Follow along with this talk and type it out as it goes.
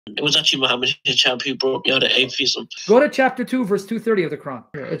It was actually Mohammed Hijab who brought me out of atheism. Go to chapter 2, verse 230 of the Quran.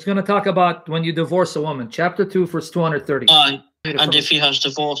 It's going to talk about when you divorce a woman. Chapter 2, verse 230. And if he has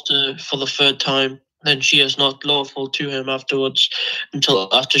divorced her for the third time, then she is not lawful to him afterwards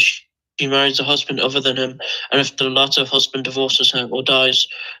until after she marries a husband other than him. And if the latter husband divorces her or dies,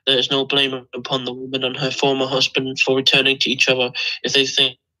 there is no blame upon the woman and her former husband for returning to each other if they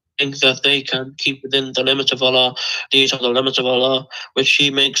think that they can keep within the limits of Allah. These are the limits of Allah, which He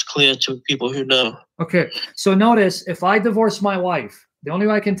makes clear to people who know. Okay, so notice, if I divorce my wife, the only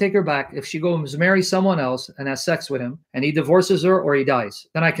way I can take her back if she goes marry someone else and has sex with him, and he divorces her or he dies,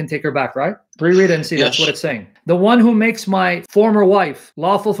 then I can take her back, right? Reread it and see. Yes. That's what it's saying. The one who makes my former wife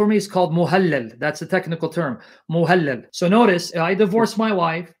lawful for me is called muhallal. That's the technical term, muhallal. So notice, I divorce my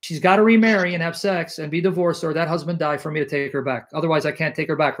wife, she's got to remarry and have sex and be divorced, or that husband die for me to take her back. Otherwise, I can't take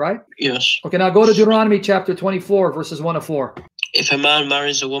her back, right? Yes. Okay, now go to Deuteronomy chapter 24, verses 1 to 4. If a man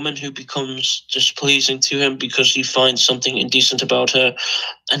marries a woman who becomes displeasing to him because he finds something indecent about her,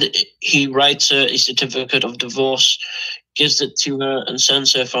 and he writes her a certificate of divorce, gives it to her, and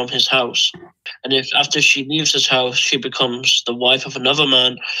sends her from his house, and if after she leaves his house she becomes the wife of another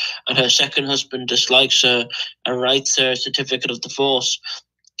man, and her second husband dislikes her and writes her a certificate of divorce,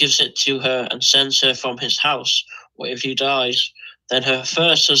 gives it to her, and sends her from his house, or if he dies, then her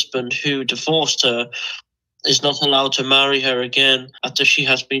first husband who divorced her is not allowed to marry her again after she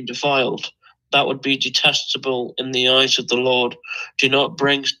has been defiled. That would be detestable in the eyes of the Lord. Do not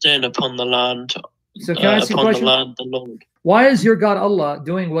bring sin upon the land. So can I ask you a question? The Lord. Why is your God Allah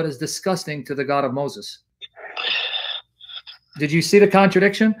doing what is disgusting to the God of Moses? Did you see the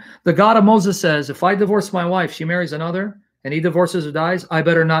contradiction? The God of Moses says, if I divorce my wife, she marries another, and he divorces or dies, I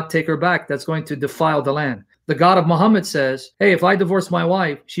better not take her back. That's going to defile the land. The God of Muhammad says, hey, if I divorce my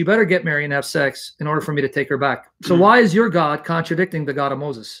wife, she better get married and have sex in order for me to take her back. So why is your God contradicting the God of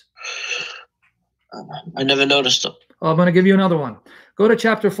Moses? I never noticed it. I'm going to give you another one. Go to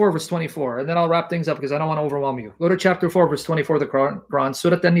chapter 4, verse 24, and then I'll wrap things up because I don't want to overwhelm you. Go to chapter 4, verse 24 of the Quran,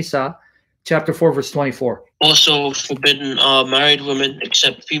 Surah An-Nisa, chapter 4, verse 24. Also forbidden are married women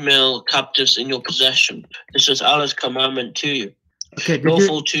except female captives in your possession. This is Allah's commandment to you. Okay,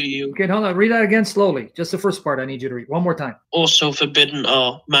 lawful to you. Okay, hold on. Read that again slowly. Just the first part I need you to read. One more time. Also forbidden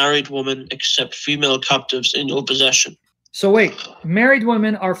are married women except female captives in your possession. So wait, married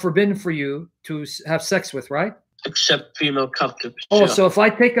women are forbidden for you to have sex with, right? Except female captives. Oh, yeah. So if I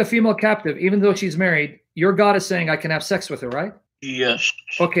take a female captive, even though she's married, your God is saying I can have sex with her, right? Yes.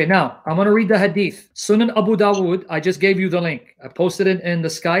 Okay, now I'm going to read the hadith. Sunan Abu Dawud, I just gave you the link. I posted it in the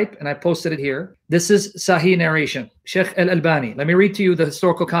Skype and I posted it here. This is Sahih narration. Sheikh Al-Albani. Let me read to you the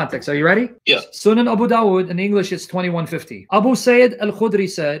historical context. Are you ready? Yeah. Sunan Abu Dawud, in English it's 2150. Abu Sayyid Al-Khudri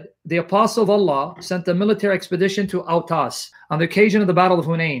said, the Apostle of Allah sent a military expedition to Autas on the occasion of the Battle of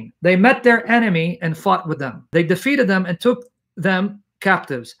Hunain. They met their enemy and fought with them. They defeated them and took them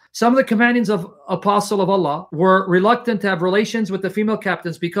captives. Some of the companions of Apostle of Allah were reluctant to have relations with the female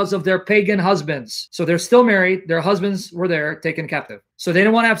captives because of their pagan husbands. So they're still married. Their husbands were there taken captive. So they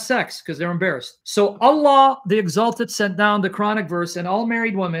didn't want to have sex because they're embarrassed. So Allah, the Exalted, sent down the Quranic verse, and all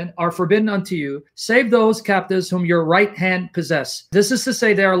married women are forbidden unto you, save those captives whom your right hand possess. This is to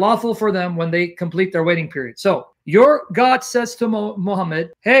say they are lawful for them when they complete their waiting period. So your God says to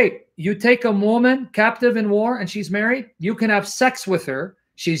Muhammad, hey, you take a woman captive in war and she's married, you can have sex with her.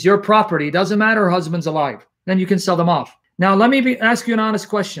 She's your property. Doesn't matter her husband's alive. Then you can sell them off. Now, let me ask you an honest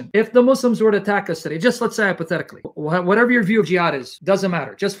question. If the Muslims were to attack us today, just let's say hypothetically, whatever your view of jihad is, doesn't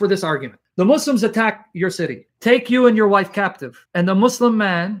matter, just for this argument. The Muslims attack your city, take you and your wife captive, and the Muslim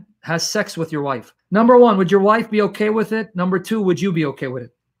man has sex with your wife. Number one, would your wife be okay with it? Number two, would you be okay with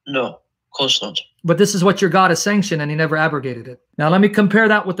it? No, of course not. But this is what your God has sanctioned, and he never abrogated it. Now, let me compare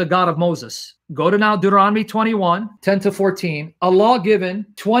that with the God of Moses. Go to now Deuteronomy 21, 10 to 14. A law given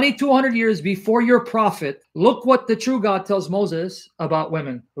 2,200 years before your prophet. Look what the true God tells Moses about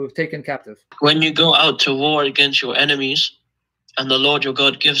women who have taken captive. When you go out to war against your enemies, and the Lord your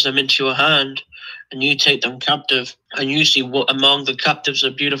God gives them into your hand, and you take them captive, and you see among the captives a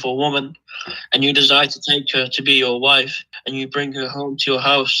beautiful woman, and you desire to take her to be your wife, and you bring her home to your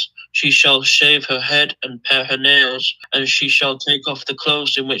house, she shall shave her head and pare her nails, and she shall take off the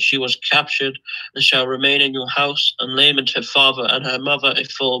clothes in which she was captured, and shall remain in your house, and lament her father and her mother a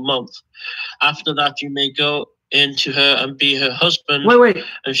full month. After that you may go into her and be her husband. Wait.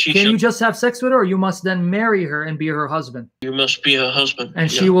 And she Can you just have sex with her, or you must then marry her and be her husband? You must be her husband. And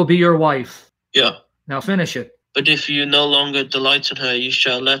she will be your wife. Yeah. Now finish it. But if you no longer delight in her, you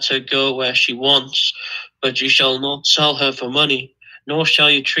shall let her go where she wants, but you shall not sell her for money, nor shall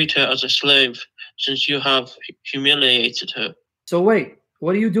you treat her as a slave, since you have humiliated her. So wait,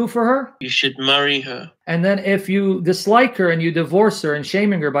 what do you do for her? You should marry her. And then if you dislike her and you divorce her and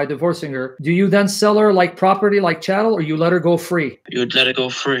shaming her by divorcing her, do you then sell her like property, like chattel, or you let her go free? You would let her go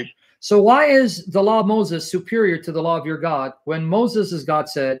free. So why is the law of Moses superior to the law of your God when Moses, as God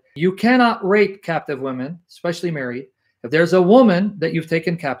said, you cannot rape captive women, especially married? If there's a woman that you've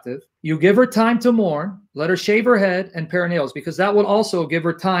taken captive, you give her time to mourn, let her shave her head and pare nails, because that will also give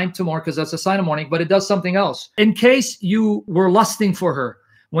her time to mourn, because that's a sign of mourning, but it does something else. In case you were lusting for her,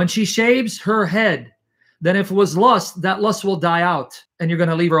 when she shaves her head, then if it was lust, that lust will die out and you're going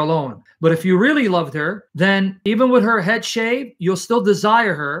to leave her alone. But if you really loved her, then even with her head shaved, you'll still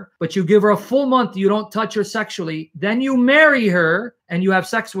desire her, but you give her a full month, you don't touch her sexually, then you marry her and you have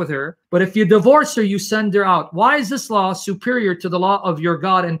sex with her. But if you divorce her, you send her out. Why is this law superior to the law of your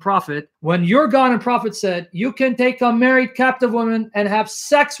God and prophet when your God and prophet said you can take a married captive woman and have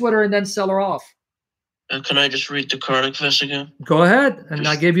sex with her and then sell her off? Can I just read the Quranic verse again? Go ahead. And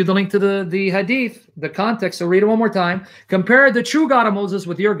I gave you the link to the hadith, the context. So read it one more time. Compare the true God of Moses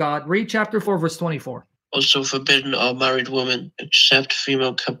with your God. Read chapter 4, verse 24. Also forbidden are married women, except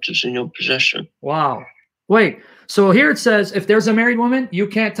female captives in your possession. Wow. Wait. So here it says, if there's a married woman, you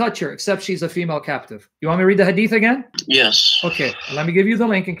can't touch her except she's a female captive. You want me to read the hadith again? Yes. Okay. Let me give you the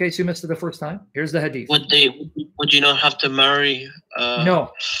link in case you missed it the first time. Here's the hadith. Would you not have to marry?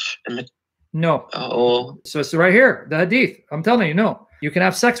 No. No. Oh. So it's right here, the hadith. I'm telling you, no. You can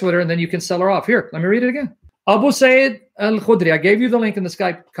have sex with her and then you can sell her off. Here, let me read it again. Abu Sayyid al-Khudri. I gave you the link in the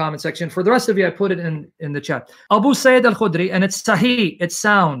Skype comment section. For the rest of you, I put it in the chat. Abu Sayyid al-Khudri, and it's Sahih, it's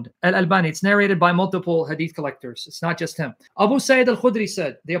sound. Al-Albani, it's narrated by multiple hadith collectors. It's not just him. Abu Sayyid al-Khudri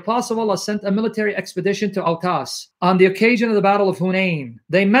said, the Apostle of Allah sent a military expedition to Autas on the occasion of the Battle of Hunain.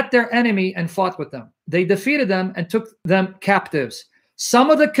 They met their enemy and fought with them. They defeated them and took them captives. Some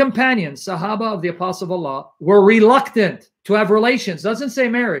of the companions, Sahaba of the Apostle of Allah, were reluctant to have relations. Doesn't say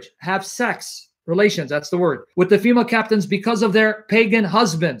marriage, have sex. Relations, that's the word. With the female captains because of their pagan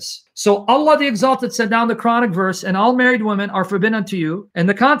husbands. So Allah the Exalted sent down the Quranic verse, and all married women are forbidden unto you. And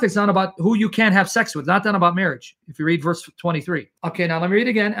the context is not about who you can have sex with, not about marriage. If you read verse 23. Okay, now let me read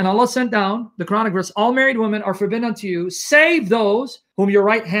again. And Allah sent down the Quranic verse, all married women are forbidden unto you, save those whom your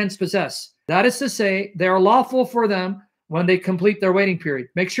right hands possess. That is to say, they are lawful for them when they complete their waiting period.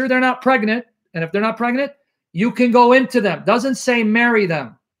 Make sure they're not pregnant. And if they're not pregnant, you can go into them. Doesn't say marry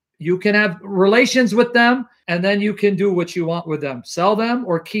them. You can have relations with them, and then you can do what you want with them. Sell them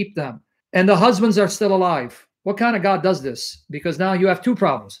or keep them. And the husbands are still alive. What kind of God does this? Because now you have two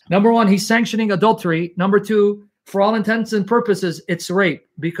problems. Number one, he's sanctioning adultery. Number two, for all intents and purposes, it's rape.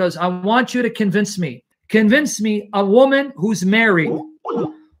 Because I want you to convince me a woman who's married,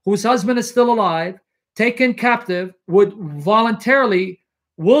 whose husband is still alive, taken captive, would voluntarily,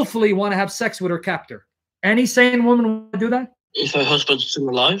 willfully want to have sex with her captor. Any sane woman would do that? If her husband's still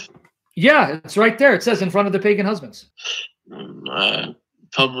alive? Yeah, it's right there. It says in front of the pagan husbands.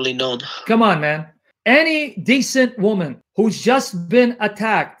 Probably not. Come on, man. Any decent woman who's just been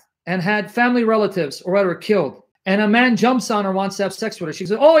attacked and had family relatives or whatever killed, and a man jumps on her, wants to have sex with her, she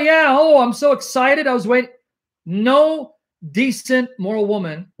says, oh yeah, I'm so excited, I was waiting. No decent moral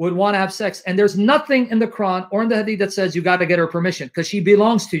woman would want to have sex. And there's nothing in the Quran or in the Hadith that says you got to get her permission, because she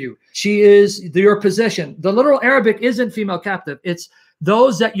belongs to you. She is your possession. The literal Arabic isn't female captive. It's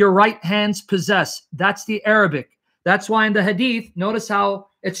those that your right hands possess. That's the Arabic. That's why in the Hadith, notice how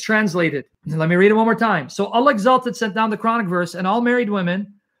it's translated. Let me read it one more time. So Allah Exalted sent down the Quranic verse, and all married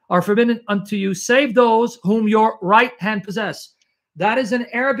women are forbidden unto you, save those whom your right hand possess. That is an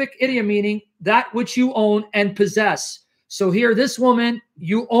Arabic idiom meaning that which you own and possess. So here, this woman,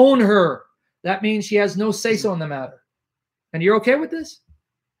 you own her. That means she has no say-so in the matter. And you're okay with this?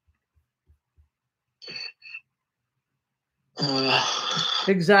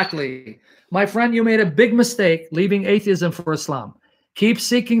 Exactly. My friend, you made a big mistake leaving atheism for Islam. Keep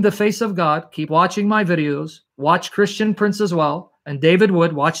seeking the face of God. Keep watching my videos. Watch Christian Prince as well. And David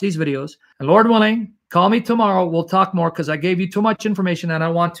Wood, watch these videos. And Lord willing, call me tomorrow. We'll talk more, because I gave you too much information and I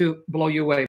want to blow you away.